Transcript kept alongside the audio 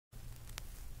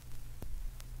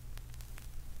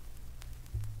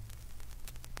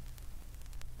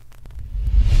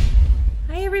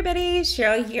everybody,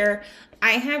 Cheryl here.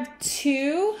 I have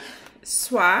 2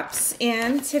 swaps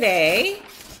in today,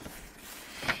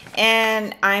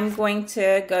 and I'm going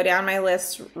to go down my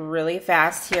list really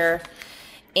fast here.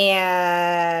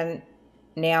 And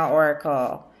Nail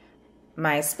Oracle,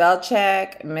 my spell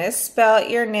check misspelled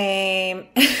your name.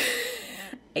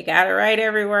 I got it right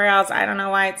everywhere else. I don't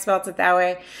know why it spelled it that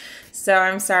way. So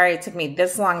I'm sorry it took me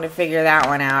this long to figure that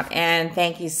one out. And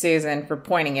thank you, Susan, for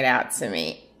pointing it out to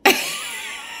me.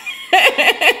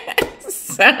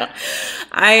 So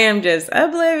I am just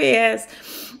oblivious.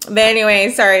 But anyway,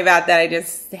 sorry about that. I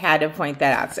just had to point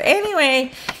that out. So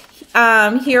anyway,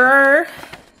 here are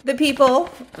the people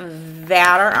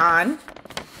that are on.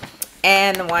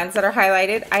 And the ones that are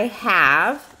highlighted, I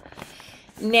have.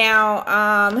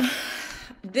 Now,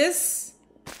 this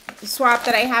swap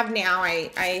that I have now,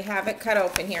 I have it cut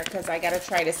open here because I got to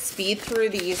try to speed through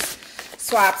these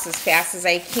swaps as fast as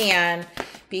I can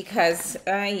because,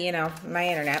 you know, my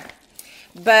internet.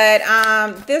 But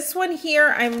this one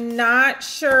here, I'm not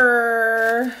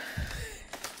sure,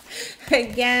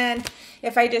 again,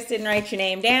 if I just didn't write your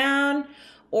name down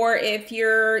or if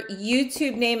your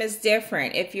YouTube name is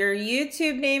different. If your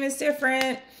YouTube name is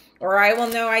different, or I will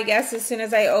know, I guess, as soon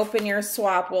as I open your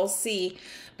swap, we'll see.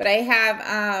 But I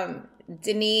have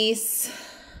Denise,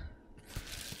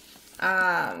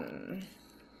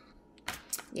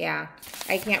 yeah,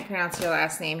 I can't pronounce your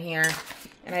last name here,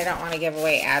 and I don't want to give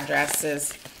away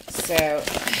addresses, so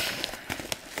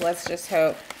let's just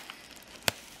hope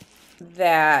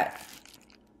that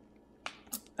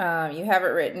you have it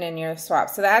written in your swap.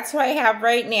 So that's what I have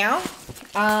right now,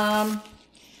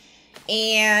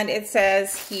 and it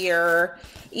says here,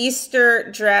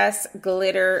 Easter dress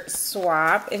glitter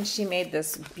swap, and she made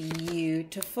this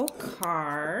beautiful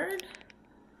card.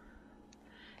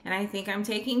 And I think I'm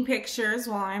taking pictures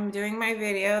while I'm doing my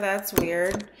video. That's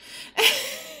weird.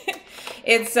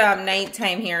 It's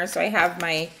nighttime here, so I have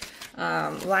my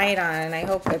light on, and I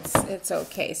hope it's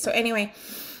okay. So anyway,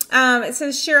 it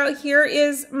says, Cheryl, here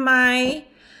is my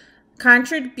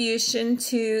contribution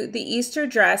to the Easter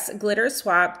dress glitter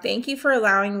swap. Thank you for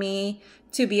allowing me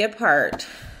to be a part.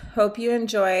 Hope you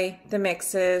enjoy the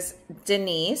mixes,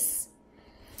 Denise.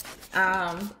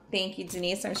 Thank you,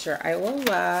 Denise. I'm sure I will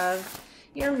love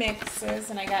your mixes.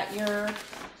 And I got your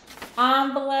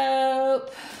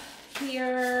envelope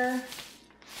here,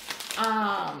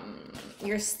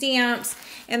 your stamps,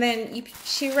 and then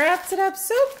she wrapped it up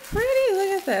so pretty.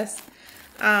 Look at this.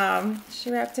 She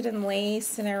wrapped it in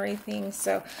lace and everything.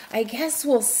 So I guess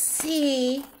we'll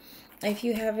see if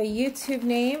you have a YouTube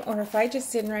name or if I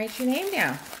just didn't write your name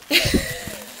down.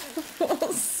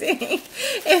 We'll see.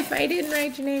 If I didn't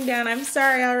write your name down, I'm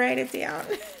sorry, I'll write it down.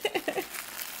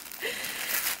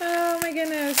 Oh my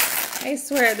goodness. I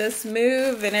swear, this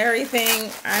move and everything,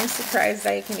 I'm surprised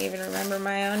I can even remember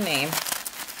my own name.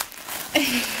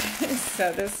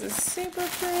 So this is super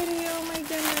pretty. Oh my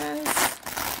goodness.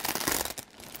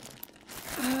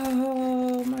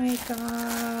 Oh my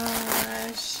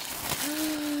gosh.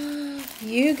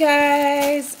 You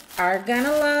guys are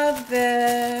gonna love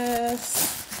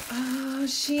this. Oh,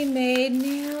 she made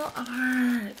nail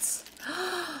art.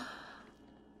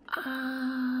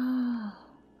 Oh,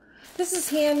 this is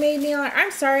handmade nail art.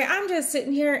 I'm sorry, I'm just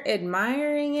sitting here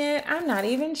admiring it. I'm not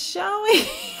even showing.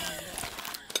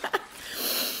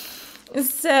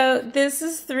 So this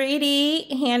is 3D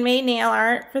handmade nail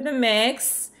art for the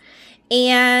mix.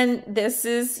 And this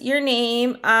is your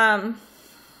name,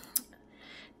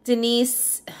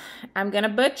 Denise. I'm going to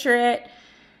butcher it.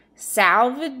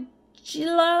 Salvaggio?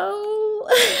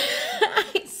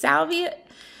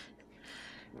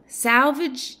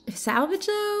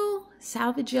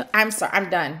 Salvaggio? I'm sorry. I'm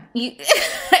done.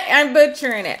 I'm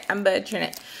butchering it.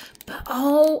 But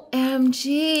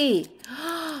OMG.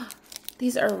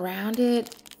 These are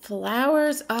rounded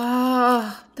flowers.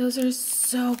 Oh, those are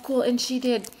so cool. And she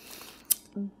did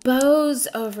bows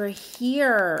over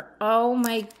here. Oh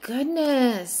my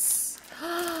goodness.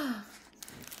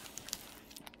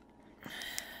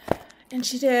 And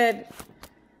she did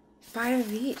 5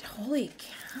 of each. Holy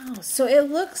cow. So it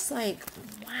looks like,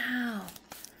 wow.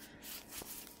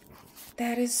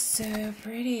 That is so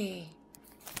pretty.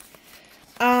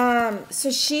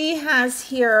 So she has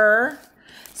here,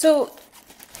 so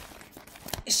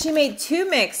she made 2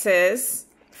 mixes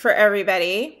for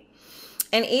everybody.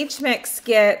 And each mix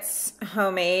gets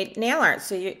homemade nail art.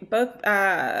 So you both,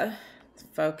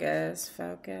 focus.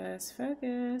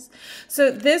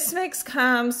 So this mix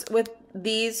comes with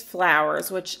these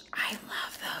flowers, which I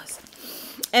love those.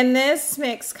 And this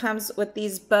mix comes with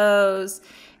these bows.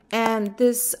 And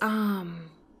this,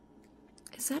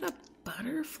 is that a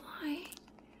butterfly?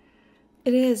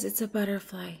 It is. It's a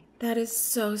butterfly. That is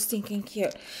so stinking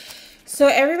cute. So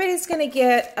everybody's going to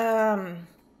get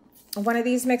one of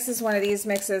these mixes,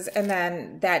 and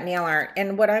then that nail art.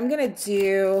 And what I'm going to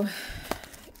do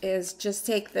is just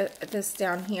take this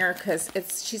down here because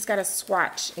she's got a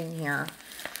swatch in here.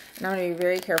 And I'm going to be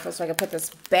very careful so I can put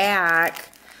this back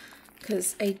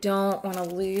because I don't want to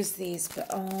lose these. But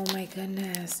oh my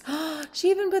goodness.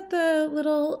 She even put the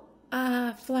little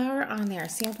flower on there,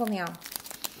 sample nail.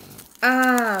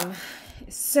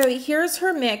 So here's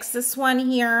her mix. This one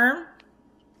here.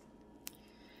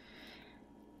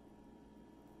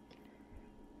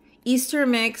 Easter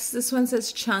mix. This one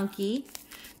says chunky.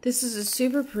 This is a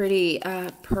super pretty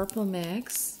purple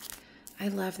mix. I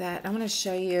love that. I'm going to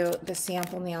show you the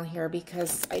sample nail here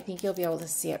because I think you'll be able to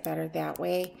see it better that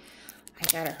way.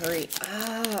 I got to hurry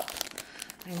up.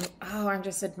 I'm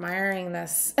just admiring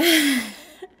this.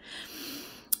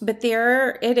 But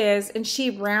there it is. And she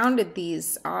rounded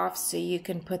these off so you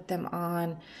can put them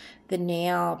on the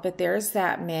nail. But there's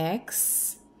that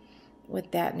mix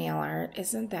with that nail art.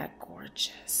 Isn't that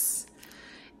gorgeous?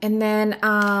 And then,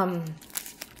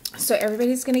 so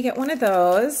everybody's going to get one of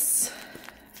those.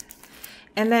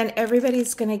 And then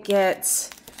everybody's going to get,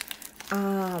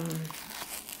 oh,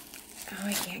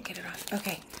 I can't get it off.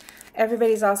 Okay.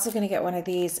 Everybody's also going to get one of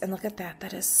these. And look at that.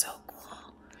 That is so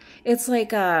cool. It's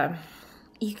like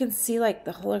you can see like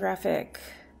the holographic,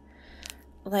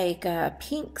 like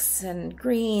pinks and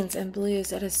greens and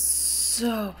blues. It is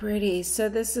so pretty. So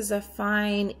this is a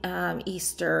fine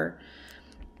Easter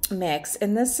mix.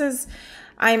 And this is,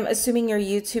 I'm assuming, your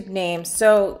YouTube name.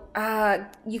 So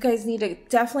you guys need to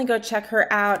definitely go check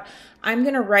her out. I'm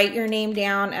going to write your name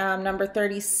down, number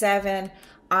 37,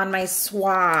 on my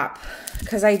swap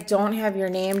because I don't have your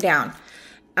name down.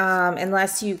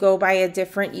 Unless you go by a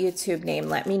different YouTube name,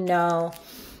 let me know.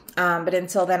 But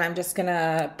until then, I'm just going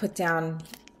to put down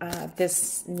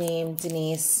this name,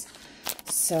 Denise.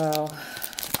 So,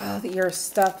 oh, your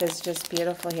stuff is just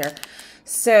beautiful here.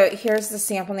 So here's the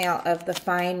sample nail of the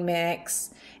fine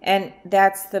mix. And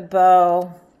that's the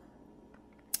bow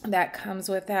that comes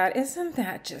with that. Isn't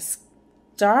that just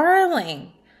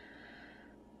darling?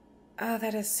 Oh,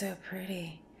 that is so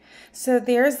pretty. So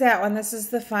there's that one. This is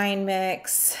the fine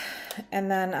mix. And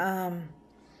then, I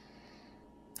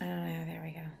don't know, there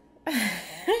we go.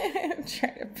 Try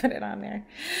to put it on there.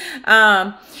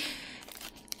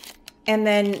 And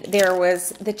then there was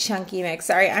the chunky mix.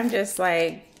 Sorry, I'm just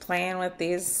like playing with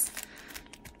these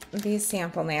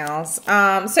sample nails.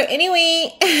 So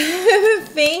anyway,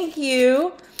 thank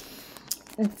you,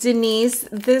 Denise.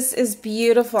 This is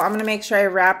beautiful. I'm going to make sure I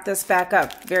wrap this back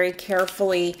up very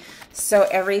carefully so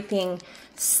everything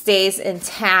stays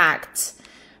intact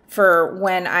for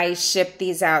when I ship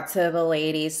these out to the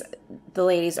ladies. The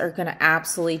ladies are going to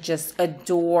absolutely just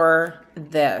adore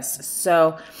this.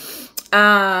 So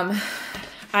I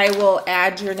will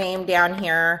add your name down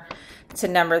here to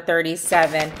number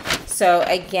 37. So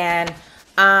again,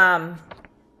 why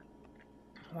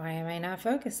am I not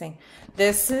focusing?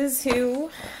 This is who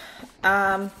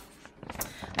I'm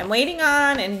waiting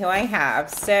on and who I have.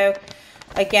 So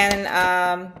again,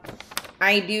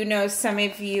 I do know some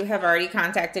of you have already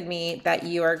contacted me that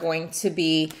you are going to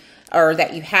be, or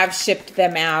that you have shipped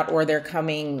them out, or they're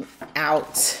coming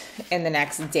out in the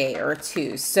next day or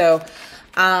two. So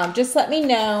just let me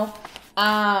know.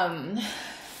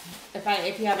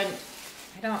 If you haven't,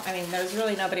 I mean, there's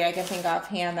really nobody I can think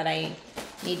offhand that I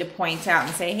need to point out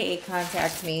and say, hey,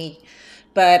 contact me.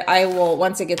 But I will,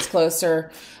 once it gets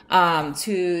closer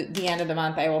to the end of the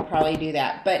month, I will probably do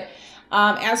that. But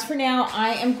as for now, I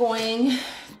am going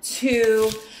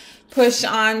to push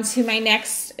on to my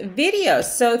next video.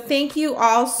 So thank you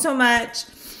all so much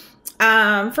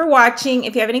for watching.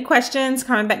 If you have any questions,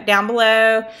 comment back down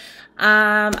below.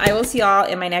 I will see y'all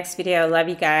in my next video. Love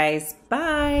you guys.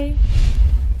 Bye.